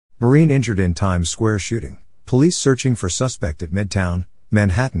Marine injured in Times Square shooting. Police searching for suspect at Midtown,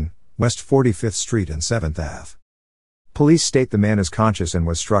 Manhattan, West 45th Street and 7th Ave. Police state the man is conscious and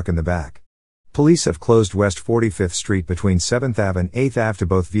was struck in the back. Police have closed West 45th Street between 7th Ave and 8th Ave to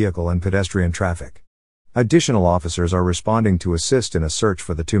both vehicle and pedestrian traffic. Additional officers are responding to assist in a search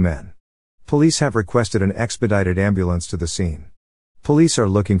for the two men. Police have requested an expedited ambulance to the scene. Police are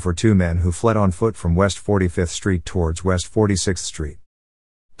looking for two men who fled on foot from West 45th Street towards West 46th Street.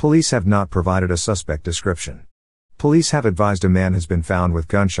 Police have not provided a suspect description. Police have advised a man has been found with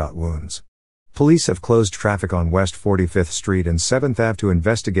gunshot wounds. Police have closed traffic on West 45th Street and 7th Ave to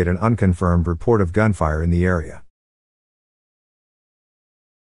investigate an unconfirmed report of gunfire in the area.